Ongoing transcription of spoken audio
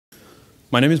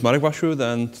My name is Marek Vašud,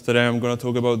 and today I'm going to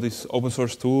talk about these open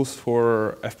source tools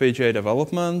for FPGA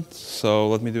development. So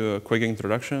let me do a quick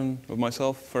introduction of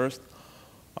myself first.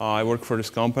 I work for this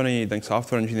company, Denk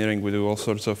Software Engineering. We do all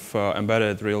sorts of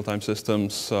embedded real-time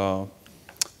systems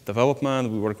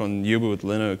development. We work on U-boot,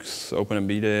 Linux,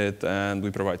 OpenEmbedded, and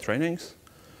we provide trainings.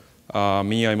 I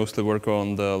mostly work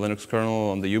on the Linux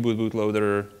kernel, on the U-boot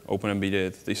bootloader,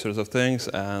 OpenEmbedded, these sorts of things.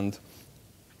 And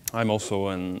I'm also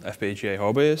an FPGA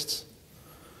hobbyist,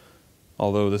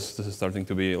 although this is starting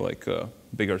to be like a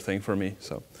bigger thing for me.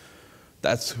 So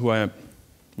that's who I am.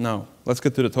 Now, let's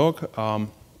get to the talk.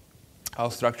 I'll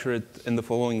structure it in the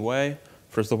following way.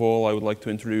 First of all, I would like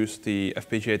to introduce the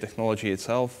FPGA technology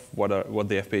itself, what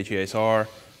the FPGAs are,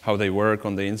 how they work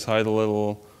on the inside a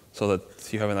little, so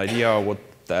that you have an idea what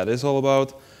that is all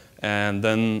about. And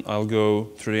then I'll go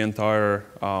through the entire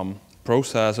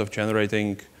process of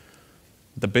generating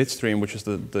the bit stream, which is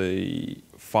the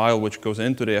file which goes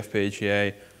into the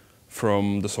FPGA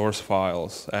from the source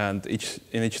files. And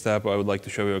in each step, I would like to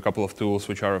show you a couple of tools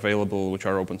which are available, which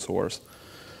are open source.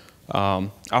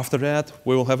 After that,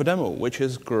 we will have a demo, which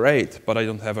is great, but I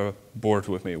don't have a board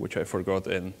with me, which I forgot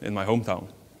in my hometown,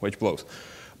 which blows.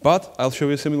 But I'll show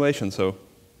you a simulation, so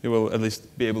you will at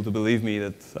least be able to believe me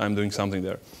that I'm doing something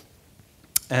there.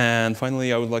 And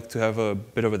finally, I would like to have a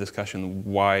bit of a discussion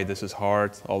why this is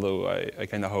hard, although I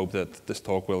kind of hope that this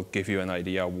talk will give you an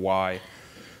idea why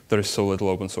there is so little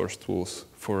open source tools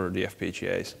for the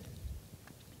FPGAs.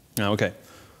 Now, OK,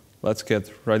 let's get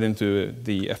right into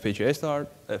the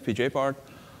FPGA part.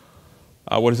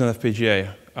 What is an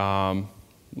FPGA?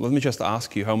 Let me just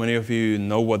ask you, how many of you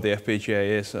know what the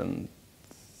FPGA is? And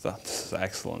that's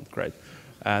excellent, great.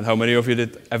 And how many of you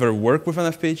did ever work with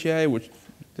an FPGA?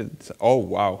 Oh,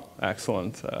 wow,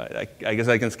 excellent. I guess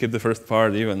I can skip the first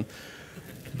part even.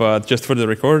 But just for the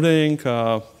recording,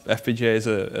 FPGA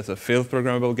is a field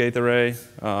programmable gate array.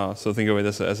 So think of it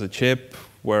as a chip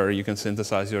where you can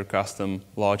synthesize your custom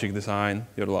logic design,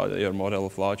 your model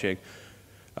of logic.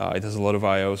 It has a lot of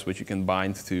IOs which you can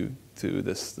bind to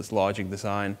this logic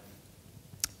design.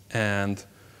 And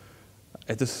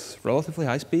it is relatively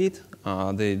high speed.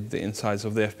 The insides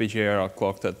of the FPGA are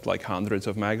clocked at like hundreds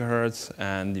of megahertz,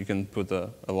 and you can put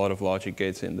a lot of logic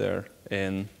gates in there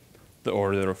in the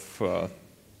order of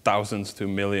thousands to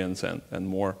millions and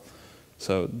more.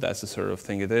 So that's the sort of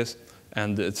thing it is.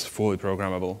 And it's fully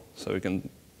programmable, so you can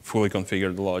fully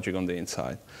configure the logic on the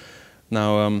inside.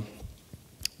 Now,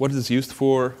 what is this used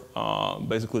for?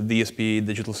 Basically, DSP,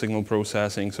 digital signal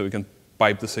processing, so you can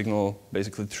pipe the signal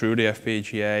basically through the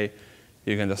FPGA.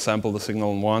 You can just sample the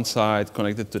signal on one side,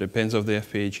 connect it to the pins of the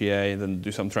FPGA, then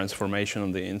do some transformation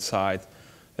on the inside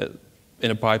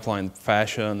in a pipeline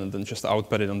fashion, and then just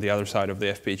output it on the other side of the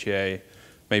FPGA,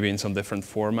 maybe in some different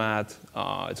format.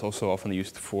 It's also often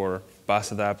used for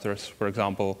bus adapters. For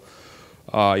example,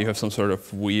 you have some sort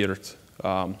of weird,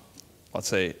 let's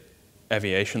say,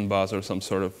 aviation bus or some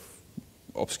sort of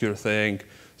obscure thing.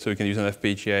 So you can use an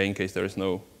FPGA in case there is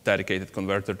no dedicated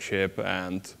converter chip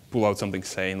and pull out something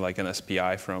sane like an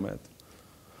SPI from it.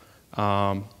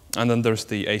 And then there's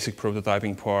the ASIC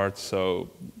prototyping part.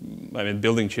 So, I mean,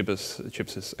 building chips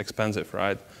is expensive,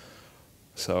 right?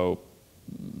 So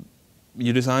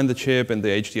you design the chip in the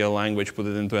HDL language, put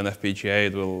it into an FPGA.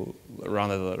 It will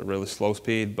run at a really slow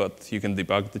speed, but you can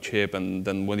debug the chip. And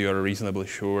then when you're reasonably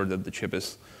sure that the chip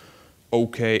is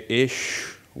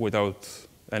OK-ish without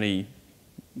any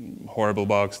horrible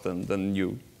bugs, then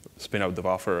you spin out the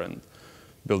buffer and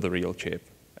build a real chip,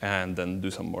 and then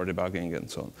do some more debugging and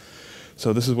so on.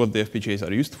 So this is what the FPGAs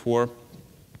are used for.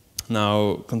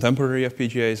 Now, contemporary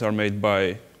FPGAs are made by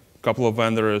a couple of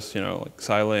vendors, like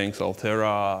Xilinx,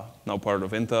 Altera, now part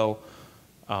of Intel,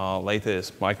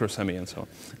 latest Microsemi, and so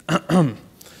on.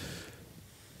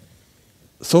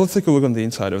 So let's take a look on the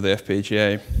inside of the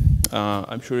FPGA.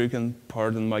 I'm sure you can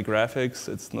pardon my graphics.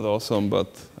 It's not awesome,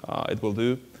 but it will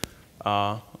do.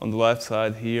 On the left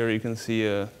side here, you can see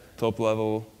a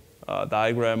top-level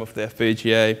diagram of the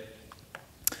FPGA.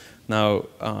 Now,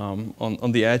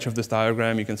 on the edge of this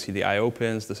diagram, you can see the I/O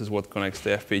pins. This is what connects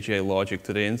the FPGA logic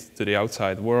to the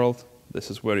outside world.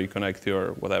 This is where you connect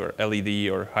your whatever LED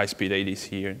or high-speed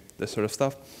ADC, this sort of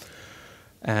stuff.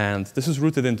 And this is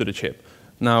routed into the chip.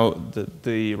 Now,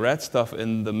 the red stuff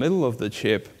in the middle of the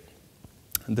chip,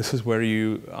 this is where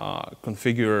you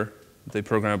configure the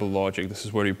programmable logic. This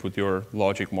is where you put your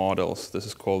logic models. This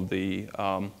is called the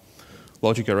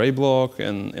logic array block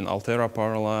in Altera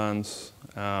parlance.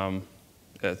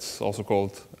 It's also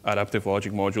called adaptive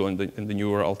logic module in the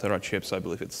newer Altera chips. I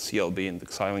believe it's CLB in the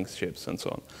Xilinx chips and so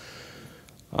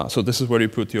on. So this is where you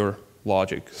put your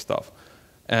logic stuff.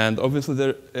 And obviously,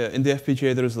 in the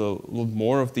FPGA, there's a lot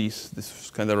more of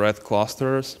these kind of red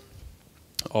clusters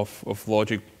of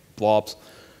logic blobs.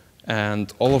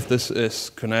 And all of this is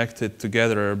connected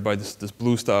together by this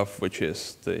blue stuff, which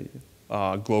is the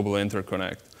global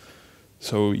interconnect.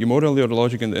 So you model your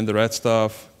logic in the red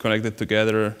stuff, connect it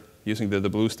together using the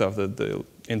blue stuff, the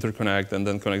interconnect, and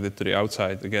then connect it to the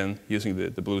outside, again, using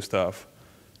the blue stuff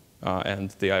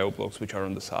and the I/O blocks, which are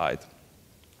on the side.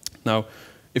 Now,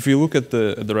 if you look at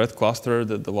the red cluster,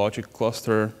 the logic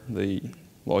cluster, the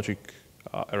logic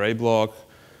array block,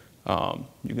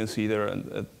 you can see there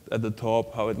at the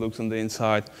top how it looks on the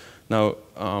inside. Now,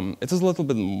 it is a little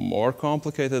bit more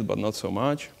complicated, but not so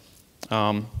much.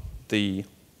 The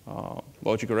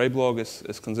logic array block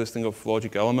is consisting of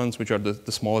logic elements, which are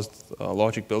the smallest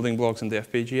logic building blocks in the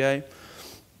FPGA.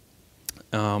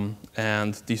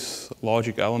 And these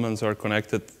logic elements are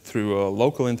connected through a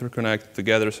local interconnect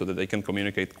together so that they can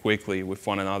communicate quickly with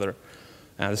one another.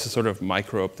 And this is sort of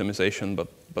micro-optimization,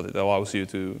 but it allows you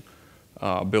to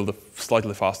build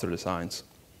slightly faster designs.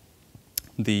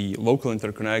 The local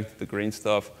interconnect, the green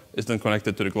stuff, is then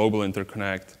connected to the global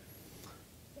interconnect.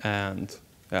 And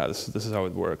yeah, this is how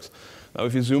it works. Now,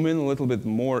 if you zoom in a little bit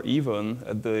more even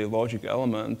at the logic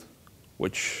element,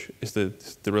 which is the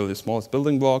really smallest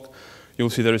building block, you'll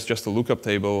see there is just a lookup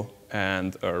table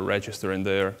and a register in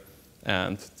there.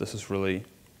 And this is really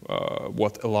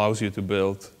what allows you to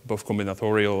build both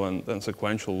combinatorial and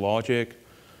sequential logic.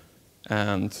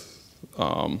 And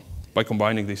by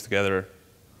combining these together,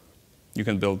 you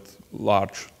can build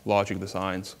large logic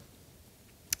designs.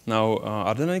 Now,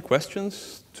 are there any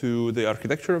questions to the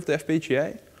architecture of the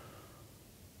FPGA?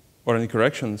 Or any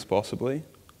corrections, possibly?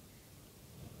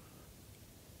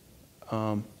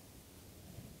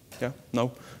 Yeah?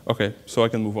 No? OK, so I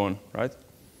can move on, right?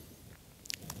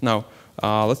 Now,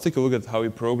 let's take a look at how we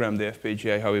program the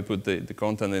FPGA, how we put the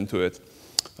content into it.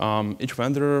 Each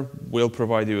vendor will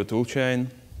provide you a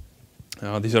toolchain.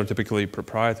 These are typically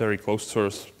proprietary,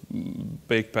 closed-source,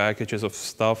 big packages of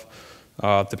stuff,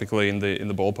 typically in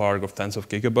the ballpark of tens of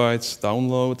gigabytes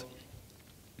download.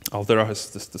 Altera has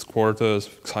this Quartus,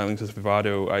 Xilinx has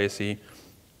Vivado, ISE.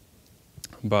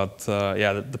 But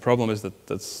yeah, the problem is that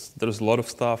there's a lot of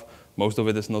stuff. Most of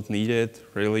it is not needed,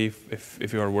 really,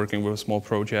 if you are working with a small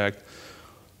project.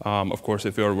 Of course,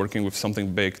 if you are working with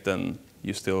something big, then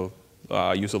you still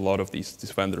use a lot of these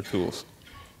vendor tools.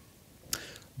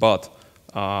 But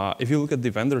if you look at the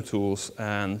vendor tools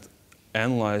and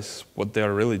analyze what they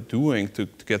are really doing to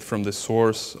get from the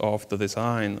source of the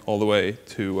design all the way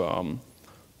to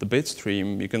the bit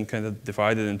stream, you can kind of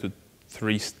divide it into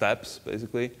 3 steps,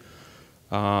 basically.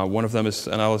 One of them is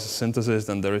analysis synthesis,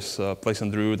 then there is place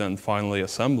and route, and finally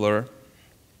assembler.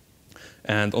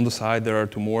 And on the side, there are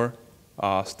 2 more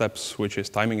steps, which is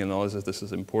timing analysis. This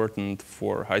is important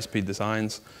for high-speed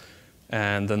designs.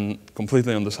 And then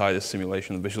completely on the side is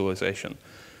simulation and visualization.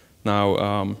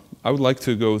 Now, I would like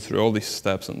to go through all these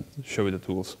steps and show you the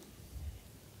tools.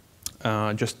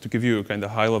 Just to give you a kind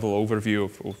of high-level overview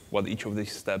of what each of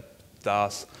these steps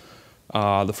does.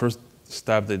 The first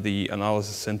step, the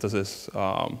analysis synthesis,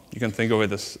 you can think of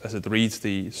it as it reads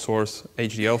the source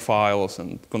HDL files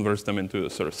and converts them into a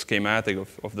sort of schematic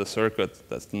of the circuit.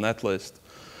 That's the netlist.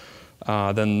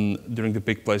 Then during the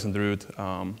pick, place, and route,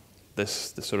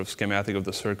 this sort of schematic of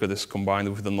the circuit is combined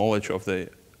with the knowledge of the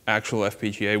actual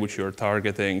FPGA which you're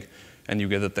targeting, and you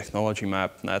get a technology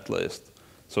map netlist.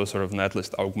 So sort of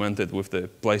netlist augmented with the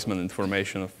placement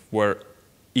information of where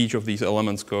each of these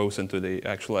elements goes into the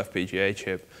actual FPGA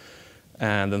chip.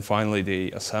 And then finally,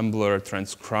 the assembler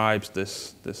transcribes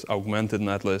this augmented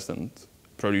netlist and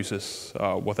produces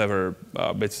whatever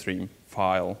bitstream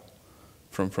file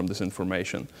from this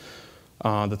information.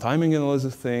 The timing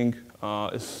analysis thing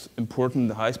is important in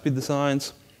the high-speed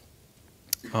designs.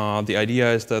 The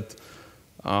idea is that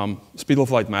speed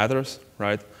of light matters,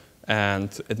 right? And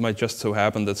it might just so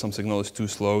happen that some signal is too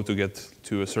slow to get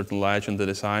to a certain latch in the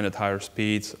design at higher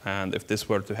speeds. And if this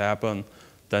were to happen,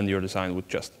 then your design would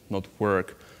just not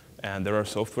work. And there are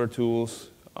software tools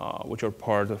which are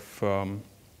part of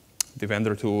the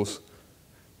vendor tools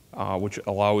which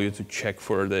allow you to check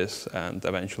for this and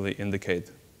eventually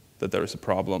indicate that there is a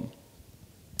problem.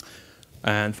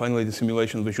 And finally, the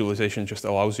simulation visualization just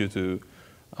allows you to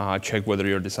check whether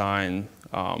your design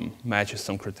matches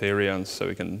some criterion, so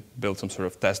you can build some sort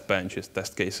of test benches,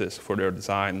 test cases for their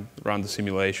design, run the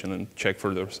simulation, and check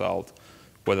for the result,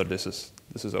 whether this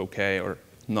is OK or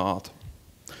not.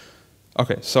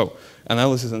 OK, so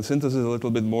analysis and synthesis a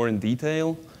little bit more in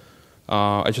detail.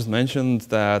 I just mentioned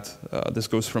that this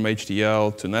goes from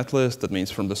HDL to netlist. That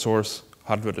means from the source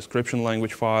hardware description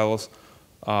language files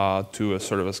to a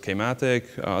sort of a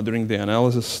schematic. During the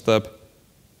analysis step,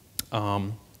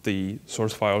 the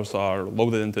source files are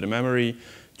loaded into the memory,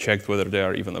 checked whether they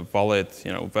are even a valid,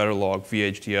 Verilog,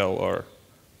 VHDL, or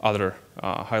other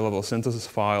high-level synthesis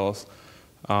files.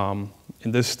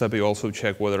 In this step, you also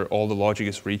check whether all the logic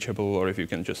is reachable, or if you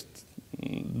can just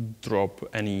drop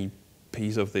any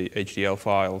piece of the HDL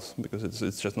files because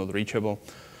it's just not reachable,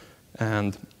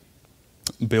 and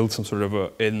build some sort of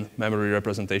a in-memory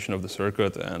representation of the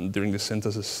circuit. And during the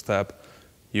synthesis step,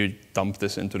 you dump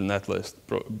this into the netlist,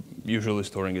 usually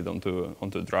storing it onto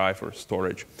a drive or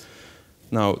storage.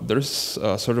 Now, there's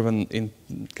sort of an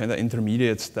kind of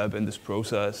intermediate step in this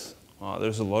process.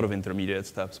 There's a lot of intermediate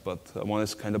steps, but one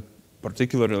is kind of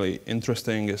particularly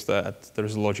interesting is that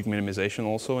there's logic minimization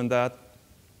also in that.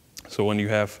 So when you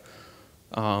have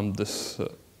this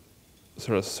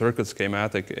sort of circuit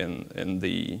schematic in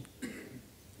the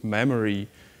memory,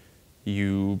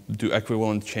 you do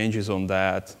equivalent changes on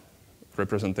that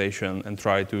representation and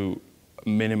try to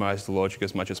minimize the logic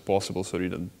as much as possible so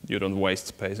you don't waste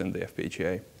space in the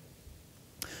FPGA.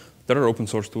 There are open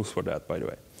source tools for that, by the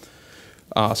way.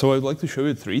 So I'd like to show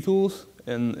you 3 tools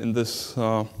in this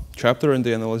chapter in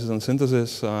the analysis and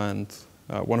synthesis, and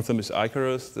one of them is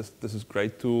Icarus. This is a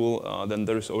great tool. Then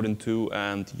there's Odin 2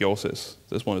 and Yosis.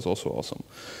 This one is also awesome.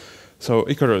 So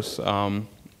Icarus,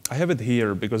 I have it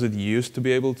here because it used to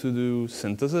be able to do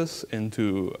synthesis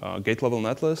into gate-level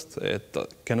netlist. It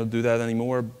cannot do that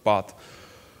anymore, but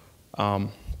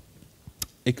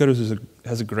Icarus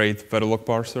has a great Verilog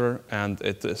parser, and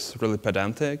it is really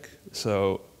pedantic.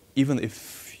 So even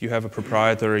if you have a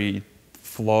proprietary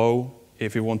flow,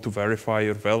 if you want to verify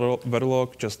your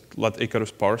Verilog, just let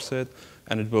Icarus parse it,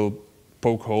 and it will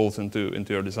poke holes into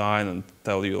your design and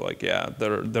tell you, like, yeah,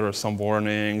 there are some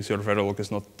warnings, your Verilog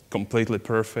is not completely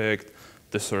perfect,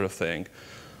 this sort of thing.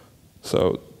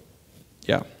 So,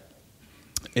 yeah.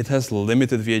 It has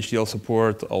limited VHDL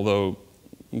support, although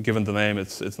given the name,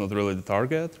 it's not really the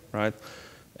target, right?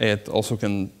 It also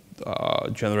can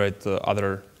generate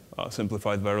other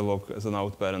simplified Verilog as an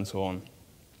output and so on.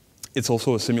 It's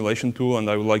also a simulation tool, and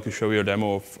I would like to show you a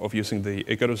demo of using the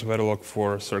Icarus Verilog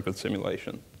for circuit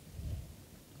simulation.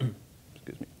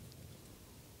 Excuse me.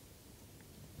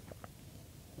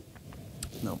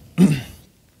 No.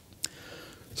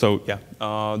 So yeah,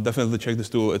 definitely check this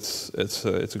tool. It's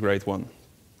a great one,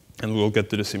 and we'll get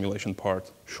to the simulation part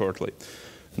shortly.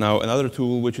 Now, another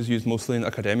tool which is used mostly in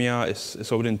academia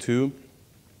is Odin 2.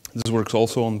 This works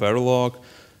also on Verilog,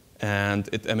 and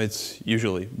it emits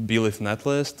usually bleaf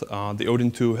netlist. The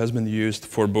Odin 2 has been used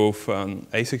for both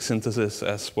ASIC synthesis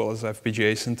as well as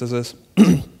FPGA synthesis.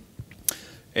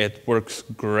 It works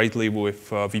greatly with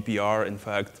VPR. In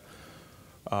fact,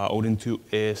 Odin 2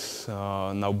 is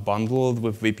now bundled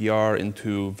with VPR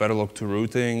into Verilog 2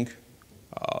 routing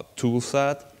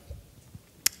toolset,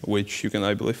 which you can,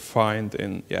 I believe, find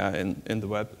in the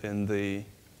web, in the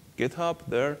GitHub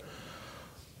there.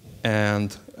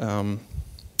 And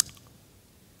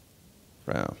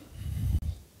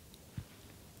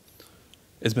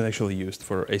it's been actually used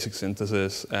for ASIC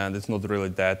synthesis, and it's not really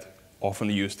that often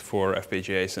used for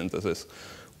FPGA synthesis.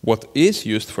 What is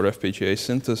used for FPGA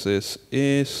synthesis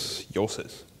is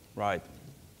Yosis, right?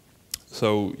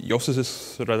 So Yosis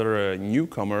is rather a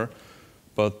newcomer,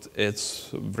 but it's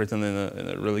written in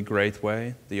a really great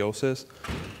way, the Yosis.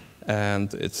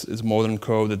 And it's modern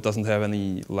code. It doesn't have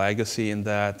any legacy in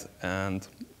that. And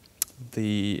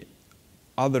the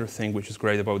other thing which is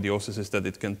great about the Yosis is that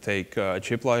it can take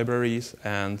chip libraries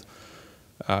and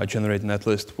generate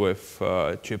netlist with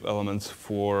chip elements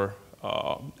for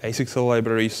ASIC cell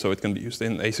libraries, so it can be used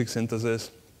in ASIC synthesis.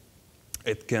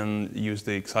 It can use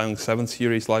the Xilinx 7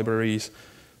 series libraries,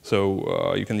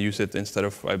 so you can use it instead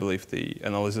of, I believe, the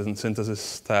analysis and synthesis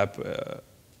step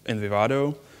in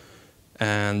Vivado.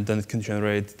 And then it can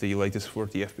generate the latest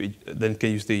 40 then it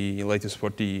can use the latest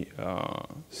 40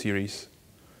 series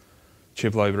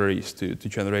chip libraries to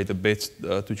generate the bits,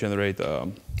 to generate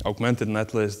augmented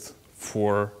netlist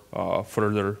for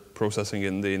further processing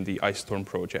in the Ice Storm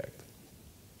project.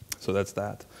 So that's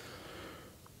that.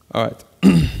 All right.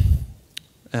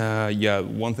 Yeah,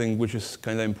 one thing which is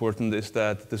kind of important is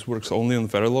that this works only on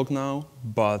Verilog now,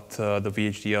 but the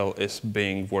VHDL is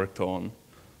being worked on.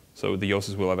 So the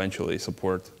Yosis will eventually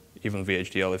support even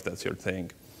VHDL if that's your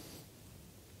thing.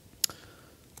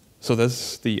 So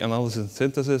that's the analysis and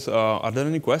synthesis. Are there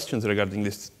any questions regarding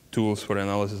these tools for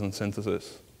analysis and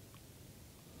synthesis?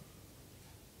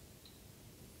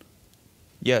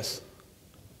 Yes?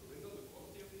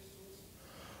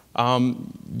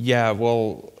 Yeah,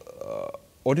 well,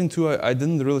 Odin 2, I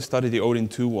didn't really study the Odin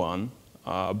 2 one.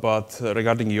 But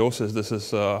regarding Yosys, this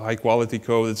is high-quality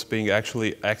code. It's being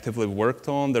actually actively worked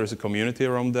on. There's a community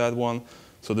around that one.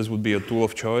 So this would be a tool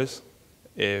of choice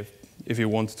if you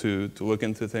want to look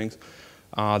into things.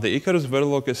 The Icarus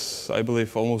Verilog is, I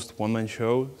believe, almost one-man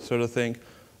show sort of thing.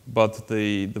 But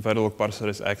the Verilog parser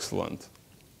is excellent.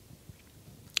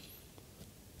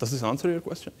 Does this answer your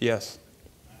question? Yes.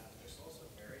 There's also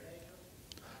Verilog,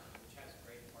 which has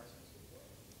great parsers as well.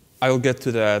 I'll get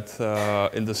to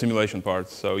that in the simulation part.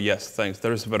 So yes, thanks.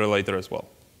 There is Verilator as well.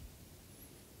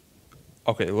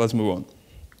 OK, let's move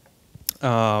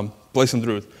on. Place and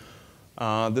route.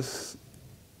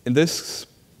 In this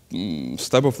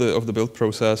step of the build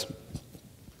process,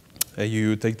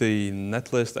 you take the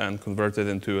netlist and convert it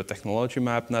into a technology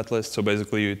map netlist. So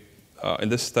basically, in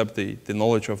this step, the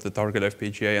knowledge of the target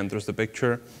FPGA enters the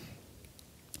picture.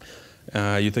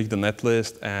 You take the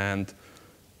netlist and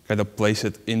kind of place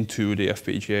it into the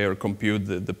FPGA or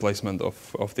compute the placement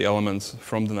of the elements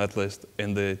from the netlist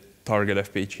in the target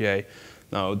FPGA.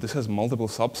 Now, this has multiple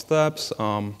sub-steps.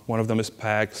 One of them is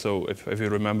pack. So if you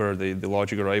remember the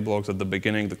logic array blocks at the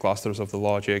beginning, the clusters of the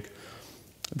logic,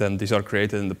 then these are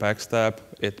created in the pack step.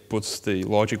 It puts the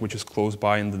logic which is close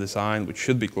by in the design, which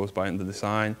should be close by in the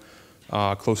design,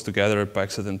 close together,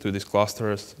 packs it into these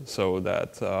clusters so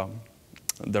that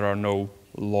there are no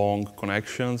long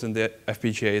connections in the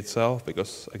FPGA itself,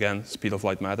 because, again, speed of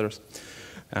light matters.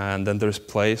 And then there's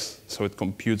place, so it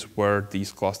computes where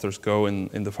these clusters go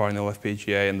in the final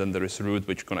FPGA, and then there is route,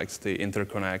 which connects the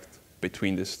interconnect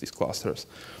between these clusters.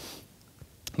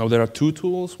 Now, there are two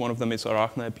tools. One of them is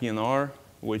Arachne PNR,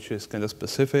 which is kind of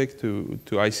specific to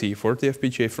IC40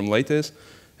 FPGA from Lattice.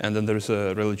 And then there's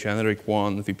a really generic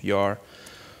one, VPR.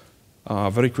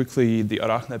 Very quickly, the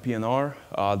Arachne PNR.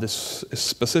 This is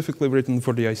specifically written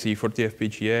for the IC40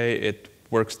 FPGA. It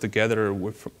works together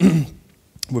with,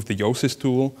 with the Yosys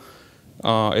tool.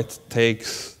 It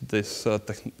takes this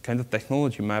kind of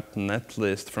technology map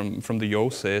netlist from the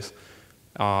Yosys,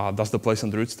 does the place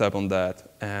and route step on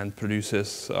that, and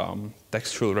produces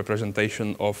textual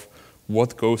representation of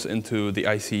what goes into the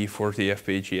IC40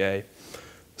 FPGA.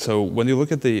 So when you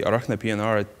look at the Arachne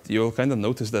PNR, you'll kind of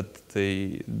notice that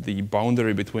the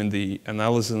boundary between the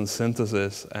analysis and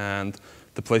synthesis and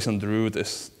the place and route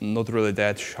is not really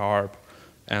that sharp,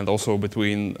 and also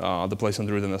between the place and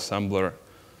route and assembler.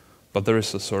 But there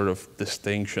is a sort of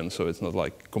distinction, so it's not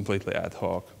like completely ad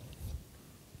hoc.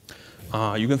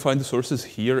 You can find the sources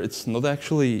here. It's not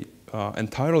actually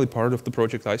entirely part of the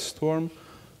project IceStorm.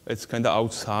 It's kind of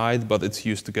outside, but it's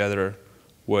used together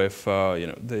with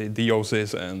the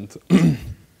Yosys and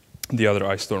the other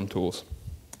IceStorm tools.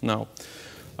 Now,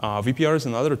 VPR is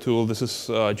another tool. This is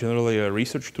generally a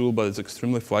research tool, but it's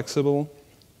extremely flexible.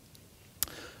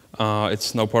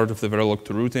 It's now part of the Verilog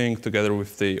 2 routing together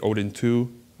with the Odin 2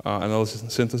 analysis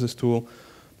and synthesis tool.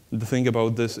 The thing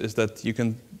about this is that you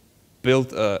can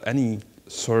build any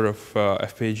sort of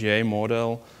FPGA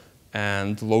model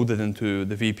and load it into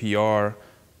the VPR,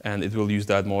 and it will use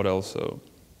that model, so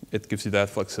it gives you that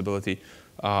flexibility.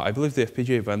 I believe the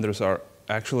FPGA vendors are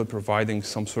actually providing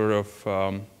some sort of,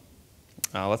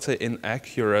 let's say,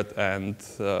 inaccurate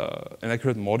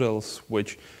models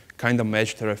which kind of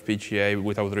match their FPGA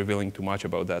without revealing too much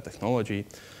about that technology,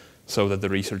 so that the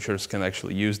researchers can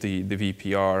actually use the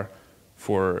VPR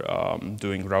for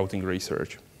doing routing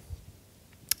research.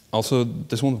 Also,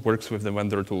 this one works with the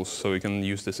vendor tools, so you can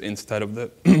use this instead of the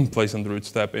place and route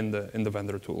step in the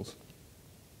vendor tools.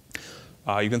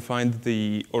 You can find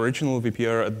the original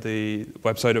VPR at the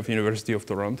website of University of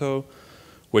Toronto,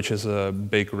 which is a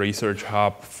big research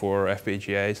hub for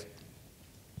FPGAs.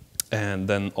 And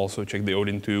then also check the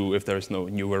Odin 2 if there is no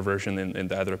newer version in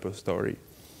that repository.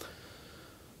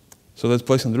 So that's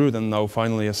place and route, and now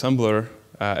finally assembler.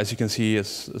 As you can see,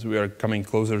 as we are coming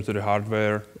closer to the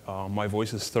hardware, my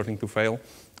voice is starting to fail.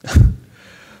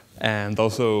 And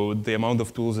also, the amount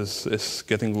of tools is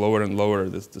getting lower and lower.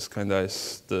 This kind of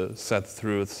is the sad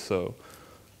truth. So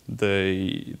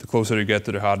the closer you get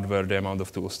to the hardware, the amount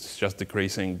of tools is just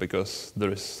decreasing, because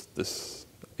there is this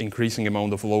increasing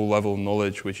amount of low-level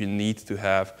knowledge which you need to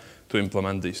have to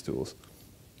implement these tools.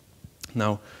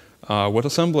 Now, what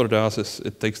assembler does is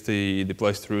it takes the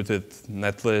place-rooted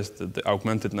netlist, the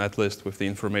augmented netlist with the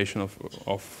information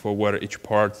of where each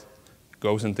part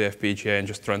goes into FPGA, and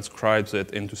just transcribes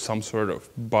it into some sort of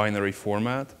binary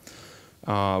format,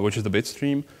 which is the bit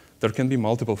stream. There can be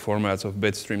multiple formats of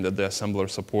bit stream that the assembler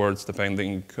supports,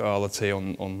 depending, let's say,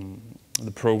 on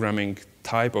the programming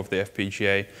type of the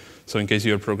FPGA. So in case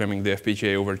you're programming the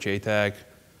FPGA over JTAG,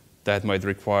 that might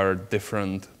require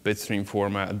different bitstream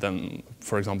format than,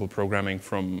 for example, programming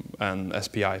from an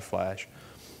SPI flash.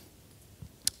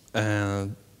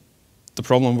 And the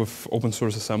problem with open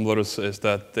source assemblers is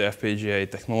that the FPGA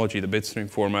technology, the bitstream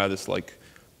format, is like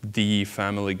the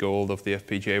family gold of the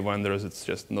FPGA vendors. It's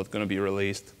just not going to be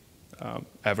released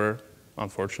ever,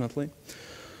 unfortunately.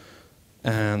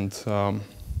 And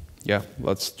yeah,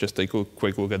 let's just take a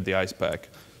quick look at the ICE-Pack.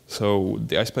 So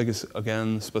the ICE-Pack is,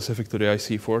 again, specific to the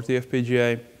IC40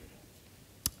 FPGA.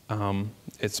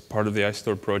 It's part of the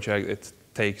iStore project. It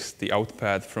takes the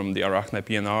output from the Arachne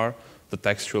PNR, the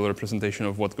textual representation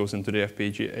of what goes into the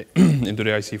FPGA, into the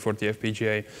IC40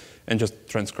 FPGA, and just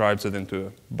transcribes it into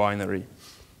a binary.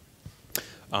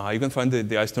 You can find the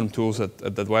iStorm tools at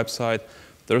that website.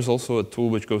 There's also a tool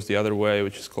which goes the other way,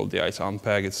 which is called the ICE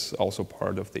Unpack. It's also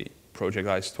part of the project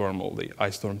iStorm, all the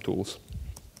iStorm tools.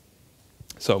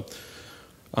 So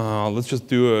let's just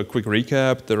do a quick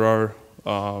recap. There are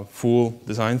full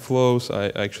design flows. I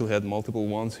actually had multiple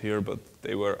ones here, but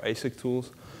they were ASIC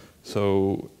tools.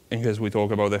 So in case we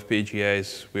talk about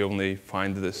FPGAs, we only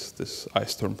find this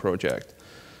iStorm project.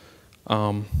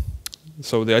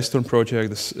 So the iStorm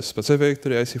project is specific to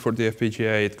the IC40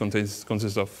 FPGA. It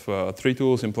consists of 3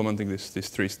 tools implementing these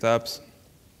 3 steps: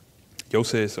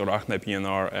 YOSYS, or Arachne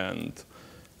PNR, and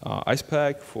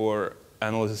ICE-Pack for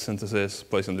analysis, synthesis,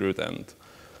 place and route, and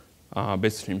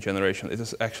bitstream generation. It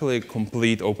is actually a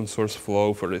complete open source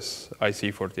flow for this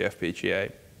IC40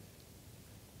 FPGA.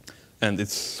 And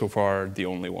it's so far the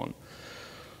only one.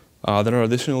 There are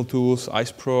additional tools,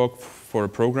 IceProc for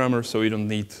programmers, so you don't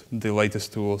need the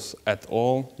latest tools at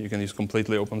all. You can use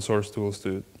completely open source tools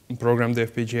to program the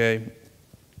FPGA.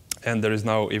 And there is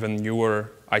now even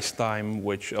newer IceTime,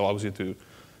 which allows you to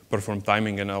perform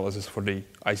timing analysis for the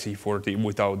IC40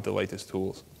 without the latest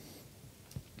tools.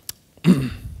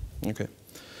 Okay.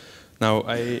 Now,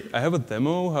 I have a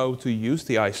demo how to use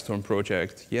the iStorm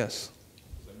project. Yes?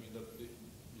 Does that mean that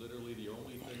literally the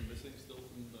only thing missing still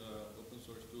from the open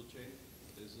source toolchain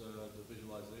is the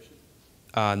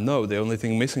visualization? No, the only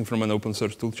thing missing from an open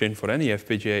source toolchain for any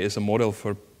FPGA is a model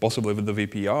for possibly with the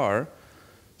VPR,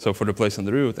 so for the place and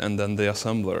route, and then the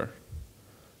assembler.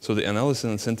 So the analysis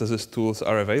and synthesis tools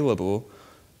are available.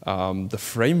 The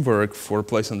framework for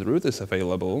place and route is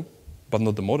available, but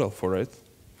not the model for it,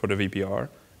 for the VPR,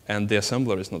 and the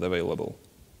assembler is not available.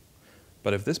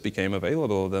 But if this became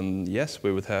available, then yes,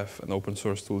 we would have an open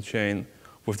source tool chain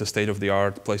with the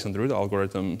state-of-the-art place and route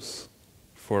algorithms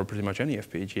for pretty much any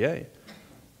FPGA,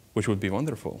 which would be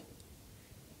wonderful.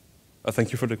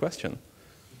 Thank you for the question.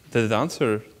 Did it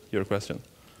answer your question?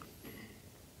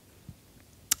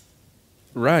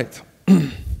 Right.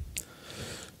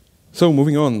 So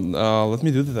moving on, let me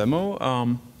do the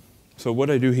demo. So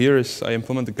what I do here is I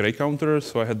implement the gray counter.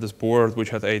 So I had this board which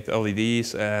had 8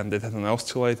 LEDs, and it had an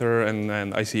oscillator and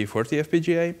an IC40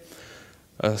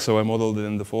 FPGA. So I modeled it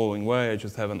in the following way. I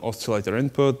just have an oscillator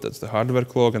input, that's the hardware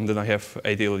clock, and then I have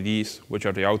 8 LEDs, which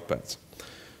are the outputs.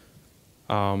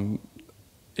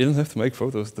 You don't have to make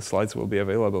photos. The slides will be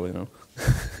available, you know.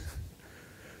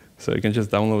 So you can just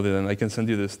download it, and I can send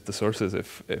you the sources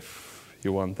if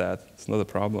you want that. It's not a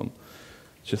problem.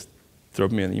 Just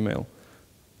drop me an email.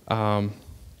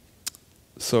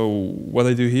 So what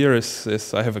I do here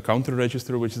is I have a counter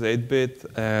register, which is 8-bit,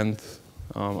 and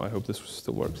I hope this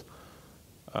still works.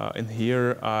 In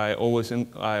here, I always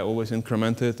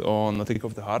increment it on a tick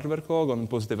of the hardware clock, on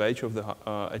positive edge of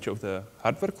the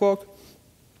hardware clock,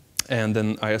 and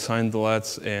then I assign the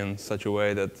LEDs in such a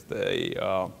way that they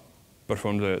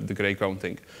perform the gray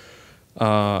counting.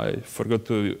 I forgot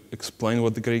to explain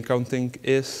what the gray counting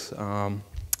is.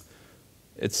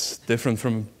 It's different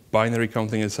from binary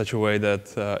counting in such a way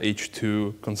that each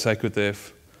 2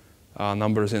 consecutive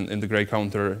numbers in the gray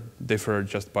counter differ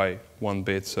just by 1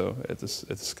 bit, so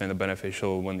it's kind of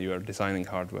beneficial when you are designing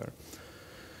hardware.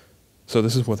 So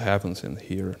this is what happens in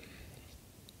here.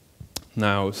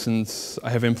 Now, since I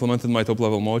have implemented my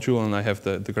top-level module and I have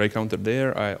the gray counter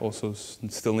there, I also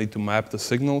still need to map the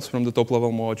signals from the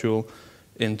top-level module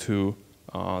into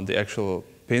the actual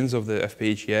pins of the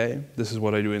FPGA. This is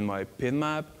what I do in my pin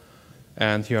map.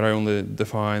 And here I only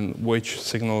define which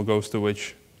signal goes to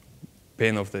which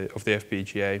pin of the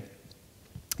FPGA.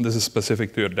 This is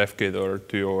specific to your dev kit or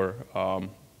to your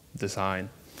design.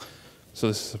 So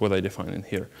this is what I define in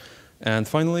here. And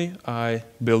finally, I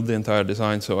build the entire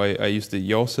design. So I use the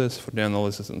YOSYS for the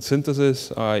analysis and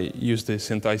synthesis. I use the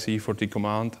synth-IC40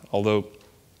 command, although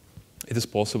it is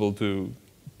possible to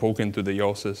poke into the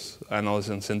YOSYS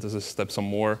analysis and synthesis step some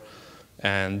more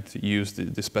and use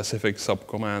the specific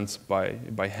subcommands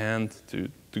by hand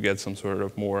to get some sort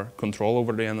of more control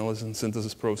over the analysis and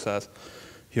synthesis process.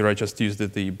 Here I just used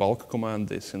the bulk command,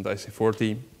 the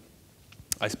synth-IC40.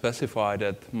 I specify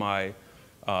that my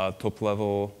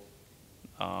top-level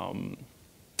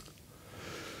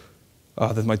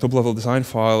that my top-level design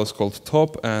file is called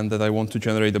top, and that I want to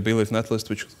generate a belief netlist,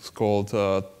 which is called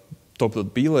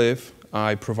top.belief.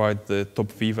 I provide the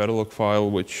top v Verilog file,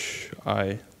 which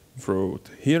I wrote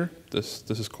here. This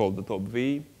is called the top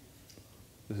v.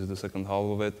 This is the second half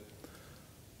of it.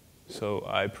 So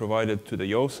I provide it to the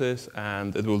YOSYS,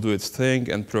 and it will do its thing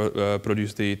and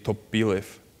produce the top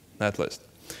belief netlist.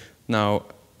 Now,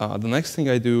 the next thing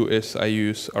I do is I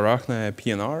use Arachne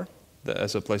PNR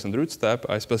as a place and route step.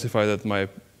 I specify that my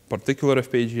particular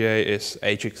FPGA is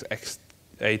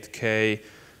HX8K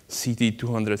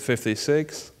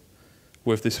CT256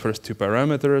 with these first two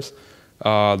parameters.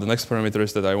 The next parameter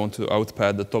is that I want to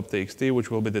outpad the top.txt,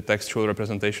 which will be the textual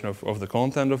representation of the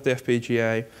content of the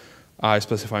FPGA. I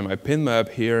specify my pin map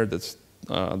here. That's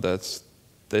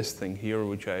this thing here,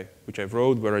 which I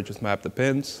wrote, where I just map the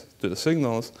pins to the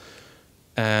signals,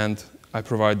 and I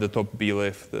provide the top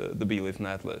belief, the belief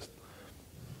netlist.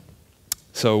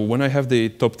 So when I have the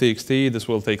top.txt, this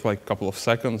will take like a couple of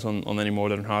seconds on any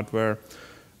modern hardware.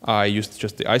 I use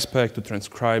just the iSpec to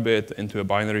transcribe it into a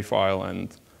binary file,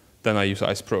 and then I use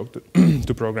iSprog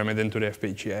to program it into the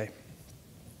FPGA.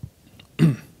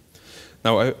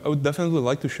 Now, I would definitely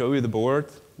like to show you the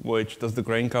board, which does the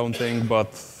grain counting, but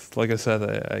like I said,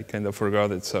 I kind of forgot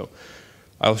it. So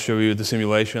I'll show you the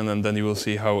simulation, and then you will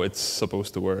see how it's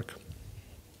supposed to work.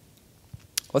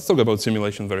 Let's talk about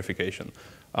simulation verification.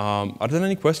 Are there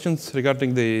any questions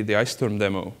regarding the iStorm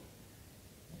demo?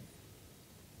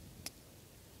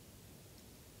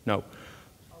 No.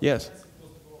 Yes.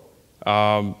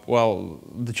 Well,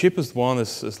 the cheapest one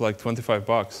is like 25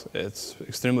 bucks. It's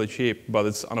extremely cheap, but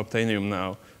it's unobtainium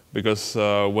now because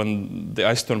when the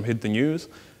iStorm hit the news,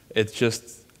 it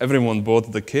just everyone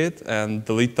bought the kit, and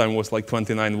the lead time was like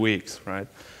 29 weeks, right?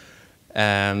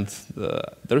 And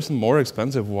there's a more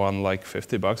expensive one, like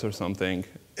 50 bucks or something,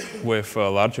 with a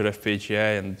larger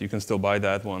FPGA, and you can still buy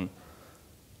that one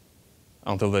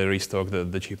until they restock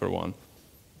the cheaper one.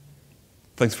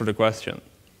 Thanks for the question.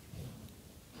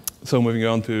 So moving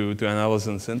on to analysis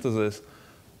and synthesis,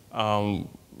 to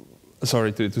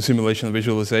simulation and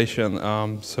visualization.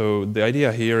 So the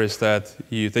idea here is that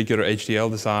you take your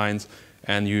HDL designs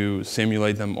and you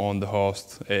simulate them on the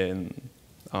host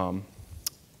on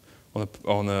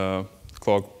a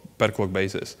per clock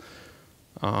basis.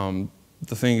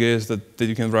 The thing is that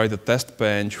you can write a test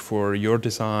bench for your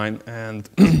design and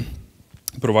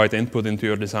provide input into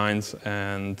your designs,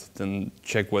 and then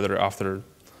check whether after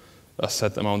a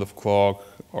set amount of clock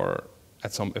or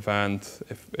at some event,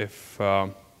 if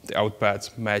the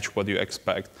outputs match what you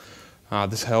expect.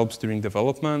 This helps during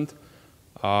development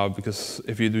because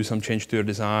if you do some change to your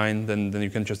design, then you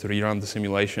can just rerun the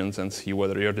simulations and see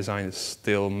whether your design is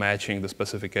still matching the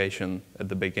specification at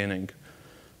the beginning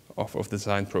of the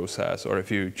design process, or if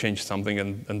you changed something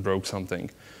and broke something.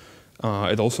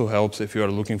 It also helps if you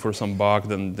are looking for some bug,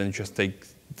 then just take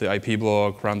the IP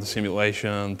block, run the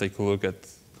simulation, take a look at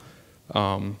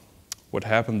what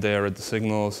happened there at the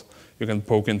signals. You can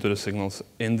poke into the signals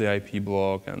in the IP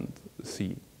block and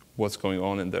see what's going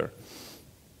on in there.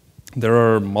 There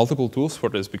are multiple tools for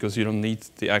this because you don't need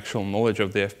the actual knowledge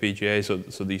of the FPGA,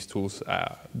 so these tools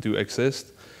do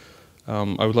exist.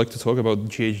 I would like to talk about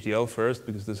GHDL first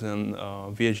because this is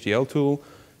a VHDL tool.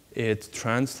 It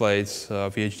translates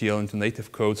VHDL into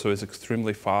native code, so it's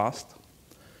extremely fast.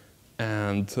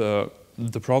 And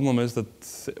the problem is that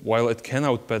while it can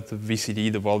output the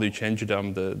VCD, the value change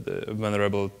dump, the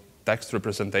venerable text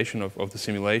representation of the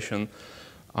simulation,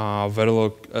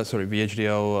 VHDL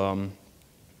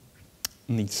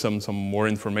needs some more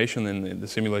information in the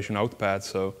simulation output,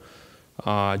 so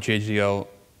GHDL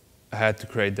had to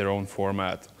create their own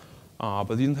format.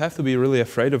 But you don't have to be really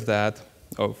afraid of that,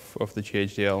 of the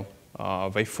GHDL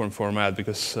waveform format,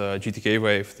 because GTK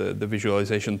Wave, the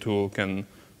visualization tool, can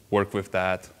work with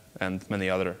that and many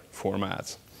other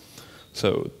formats.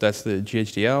 So that's the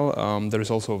GHDL. There is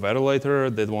also Verilator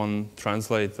that one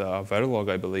translate Verilog,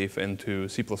 I believe, into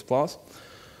C++.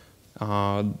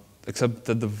 Except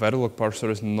that the Verilog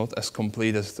parser is not as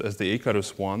complete as the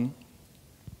Icarus one.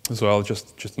 So I'll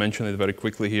just mention it very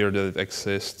quickly here that it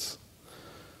exists,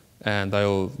 and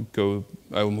I'll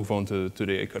move on to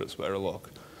the Icarus Verilog.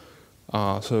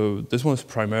 So this one is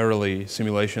primarily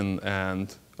simulation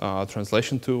and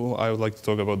translation tool. I would like to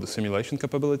talk about the simulation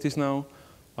capabilities now.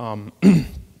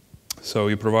 So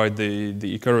you provide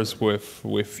the Icarus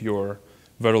with your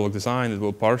Verilog design. It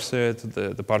will parse it.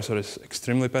 The parser is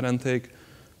extremely pedantic,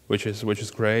 which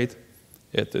is great.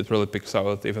 It really picks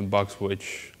out even bugs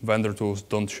which vendor tools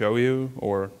don't show you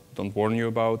or don't warn you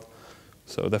about.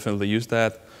 So definitely use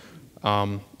that.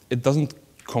 It doesn't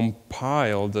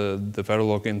compile the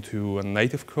Verilog into a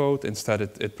native code. Instead,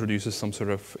 it produces some sort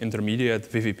of intermediate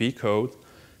VVP code.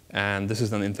 And this is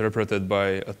then interpreted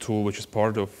by a tool which is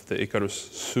part of the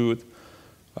Icarus suite,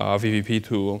 VVP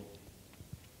tool,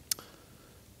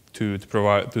 to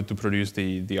produce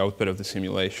the output of the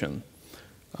simulation.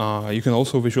 You can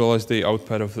also visualize the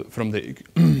output from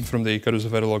the Icarus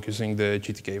Verilog using the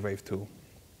GTK Wave tool.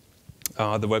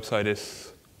 The website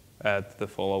is at the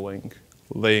following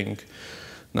link.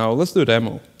 Now let's do a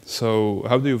demo. So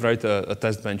how do you write a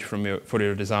test bench for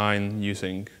your design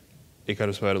using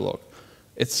Icarus Verilog?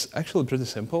 It's actually pretty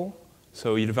simple.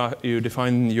 So you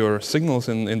define your signals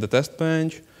in the test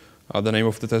bench. The name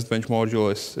of the test bench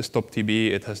module is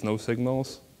TopTB. It has no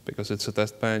signals because it's a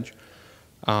test bench.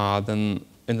 Then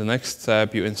in the next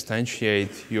step, you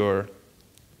instantiate your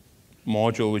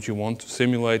module which you want to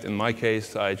simulate. In my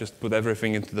case, I just put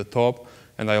everything into the top,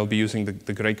 and I'll be using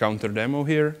the gray counter demo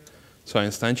here. So I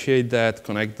instantiate that,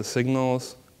 connect the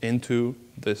signals into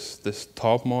this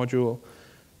top module,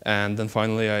 and then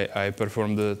finally I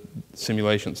perform the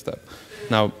simulation step.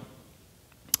 Now,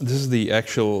 this is the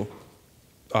actual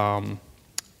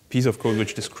piece of code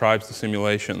which describes the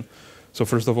simulation. So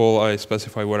first of all, I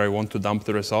specify where I want to dump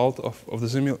the result of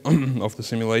the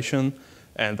simulation,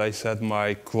 and I set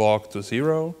my clock to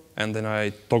 0, and then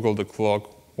I toggle the clock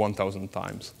 1,000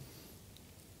 times.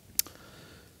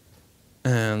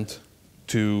 And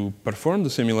to perform the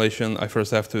simulation, I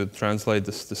first have to translate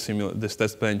this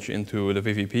test bench into the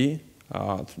VVP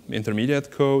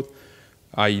intermediate code.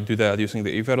 I do that using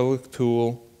the eVerilog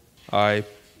tool. I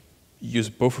use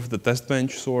both of the test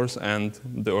bench source and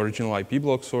the original IP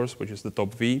block source, which is the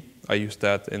top V. I use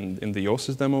that in the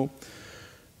OSIS demo.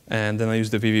 And then I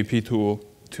use the VVP tool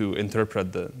to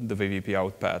interpret the VVP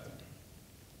output.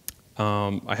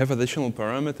 I have additional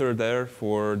parameter there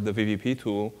for the VVP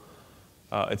tool.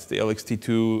 It's the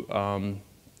LXT2.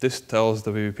 This tells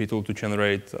the VVP tool to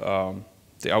generate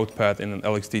the output in an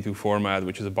LXT2 format,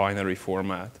 which is a binary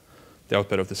format, the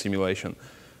output of the simulation.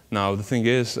 Now, the thing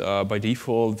is, by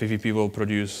default, VVP will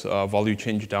produce value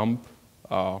change dump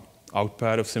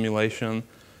output of simulation,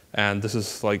 and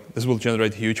this will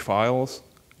generate huge files,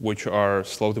 which are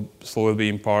slowly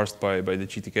being parsed by the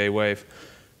GTK wave,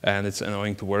 and it's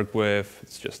annoying to work with.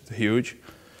 It's just huge.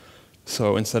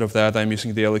 So instead of that, I'm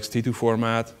using the LXT2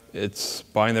 format. It's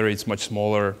binary, it's much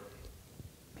smaller,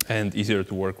 and easier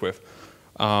to work with.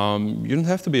 You don't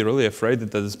have to be really afraid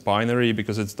that it's binary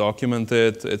because it's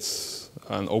documented. It's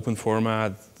an open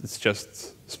format. It's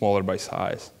just smaller by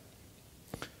size.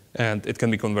 And it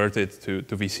can be converted to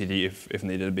VCD if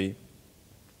needed be.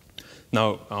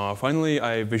 Now, finally,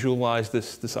 I visualize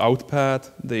this output,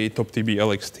 the TopTB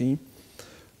LXT,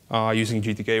 using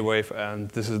GTK wave, and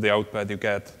this is the output you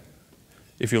get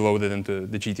if you load it into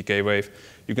the GTK wave.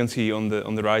 You can see on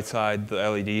the right side the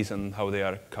LEDs and how they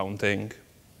are counting.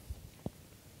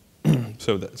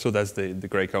 So that's the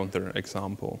gray counter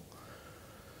example.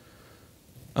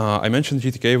 I mentioned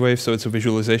GTK wave, so it's a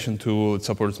visualization tool. It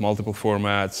supports multiple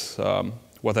formats.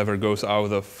 Whatever goes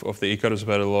out of the Icarus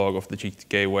Verilog, of the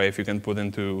GTK wave, you can put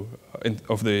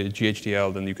of the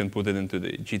GHDL, then you can put it into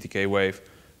the GTK wave,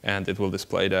 and it will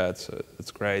display that. So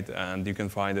it's great, and you can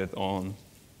find it on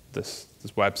this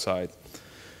website.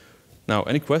 Now,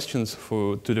 any questions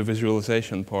to the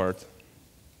visualization part?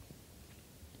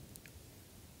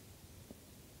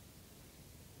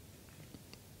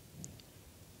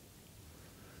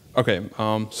 Okay,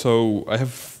 so I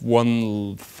have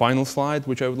one final slide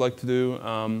which I would like to do,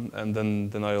 and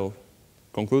then I'll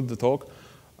conclude the talk.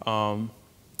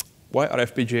 Why are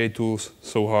FPGA tools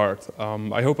so hard?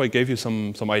 I hope I gave you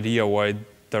some idea why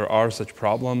there are such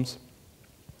problems,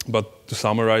 but to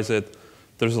summarize it,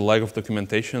 there's a lack of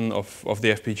documentation of the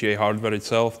FPGA hardware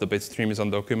itself. The bit stream is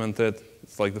undocumented.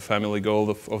 It's like the family gold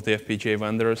of the FPGA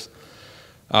vendors.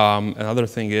 Another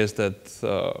thing is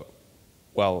that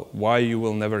well, why you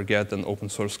will never get an open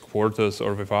source Quartus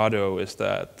or Vivado is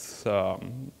that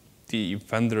the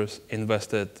vendors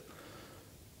invested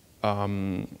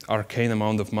arcane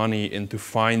amount of money into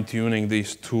fine-tuning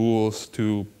these tools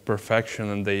to perfection,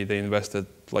 and they invested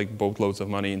like boatloads of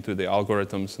money into the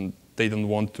algorithms, and they don't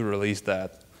want to release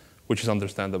that, which is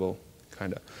understandable,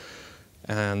 kind of.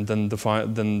 And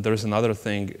then there's another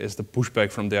thing, is the pushback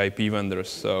from the IP vendors.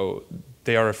 So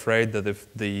they are afraid that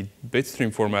if the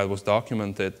bitstream format was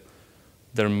documented,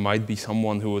 there might be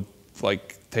someone who would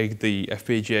take the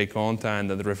FPGA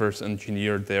content and reverse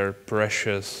engineer their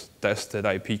precious tested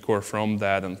IP core from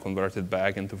that and convert it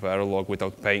back into Verilog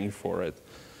without paying for it.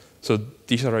 So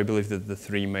these are, I believe, the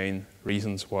three main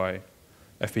reasons why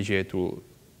the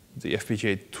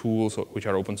FPGA tools which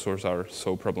are open source are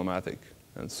so problematic.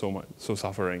 and so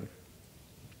suffering.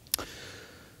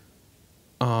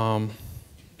 And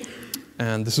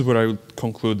this is where I would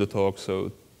conclude the talk.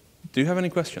 So, do you have any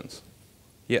questions?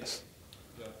 Yes.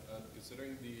 Yeah,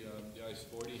 considering the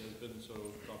ICE40 has been so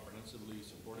comprehensively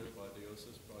supported by the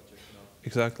OSIS project now.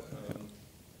 Exactly.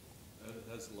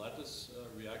 Has Lattice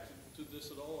reacted to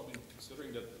this at all? I mean,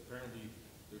 considering that apparently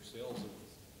their sales have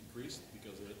increased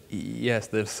because of it. Yes,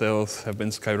 their sales have been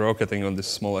skyrocketing on these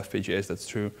small FPGAs. That's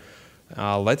true.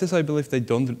 Lattice, I believe they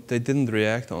didn't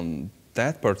react on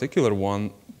that particular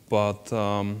one, but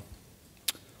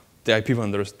the IP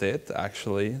vendors did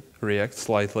actually react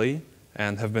slightly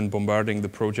and have been bombarding the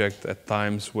project at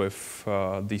times with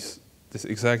this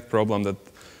exact problem that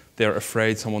they're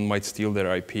afraid someone might steal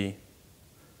their IP.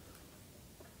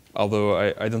 Although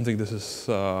I don't think this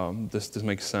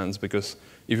makes sense, because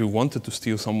if you wanted to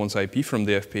steal someone's IP from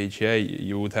the FPGA,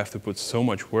 you would have to put so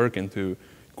much work into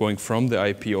going from the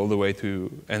IP all the way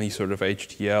to any sort of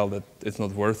HDL that it's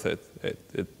not worth it.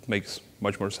 It makes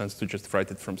much more sense to just write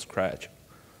it from scratch.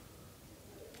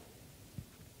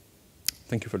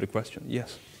 Thank you for the question.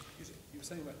 Yes? You were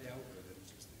saying about the algorithms,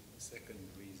 just the second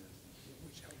reason.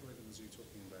 Which algorithms are you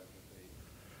talking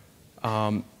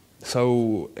about?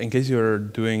 So in case you're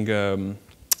doing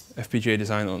FPGA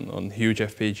design on huge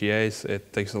FPGAs,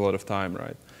 it takes a lot of time,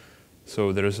 right?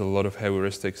 So there is a lot of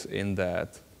heuristics in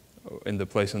that, in the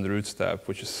place and the root step,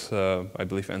 which is, I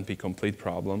believe, NP complete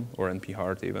problem, or NP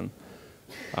hard even.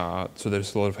 So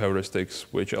there's a lot of heuristics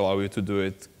which allow you to do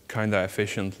it kind of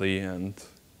efficiently and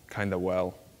kind of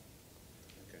well.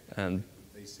 Okay. And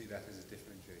they see that as a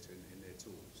differentiator in their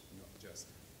tools, not just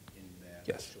in their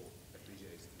yes, actual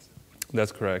FPGAs themselves.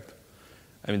 that's correct.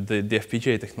 I mean, the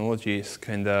FPGA technology is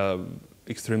kind of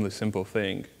extremely simple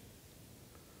thing.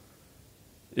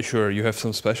 Sure, you have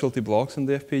some specialty blocks in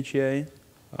the FPGA,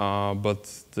 but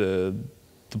the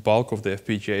bulk of the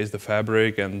FPGA is the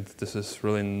fabric, and this is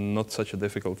really not such a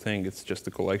difficult thing. It's just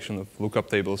a collection of lookup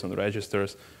tables and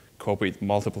registers copied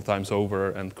multiple times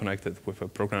over and connected with a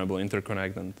programmable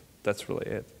interconnect, and that's really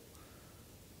it.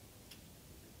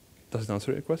 Does it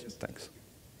answer your question? Yes. Thanks.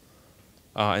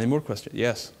 Any more questions?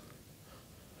 Yes?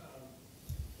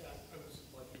 Yeah, I was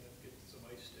lucky enough to get some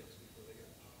ice sticks before they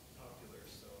got popular,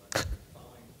 so I'm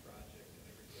following the project and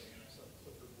everything. And I saw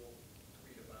Clifford Wolf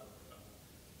tweet about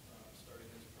starting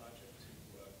this project to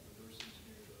reverse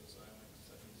engineer the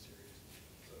Xilinx 7 series.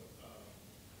 So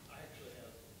I actually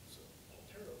have some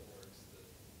Altera boards that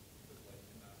look like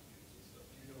not use and stuff.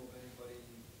 Do you know of anybody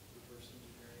reverse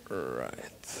engineering?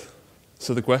 Right.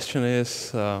 So the question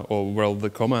is, well, the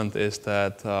comment is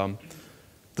that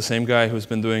the same guy who's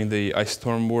been doing the Ice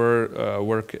Storm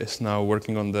work is now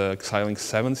working on the Xilinx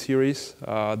 7 series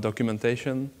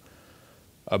documentation,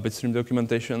 bitstream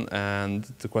documentation, and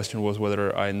the question was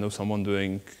whether I know someone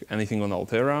doing anything on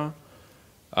Altera.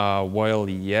 While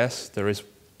yes, there is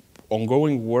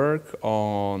ongoing work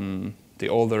on the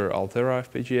older Altera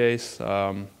FPGAs.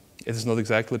 It is not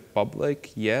exactly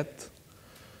public yet.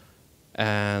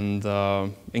 And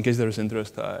in case there is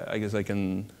interest, I guess I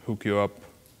can hook you up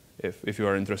if you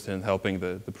are interested in helping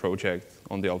the project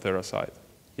on the Altera side.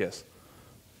 Yes.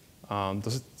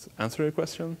 Does it answer your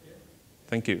question? Yeah.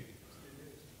 Thank you.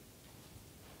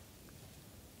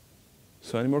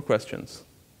 So any more questions?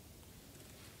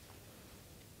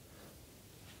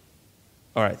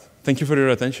 All right. Thank you for your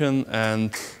attention,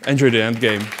 and enjoy the end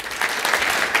game.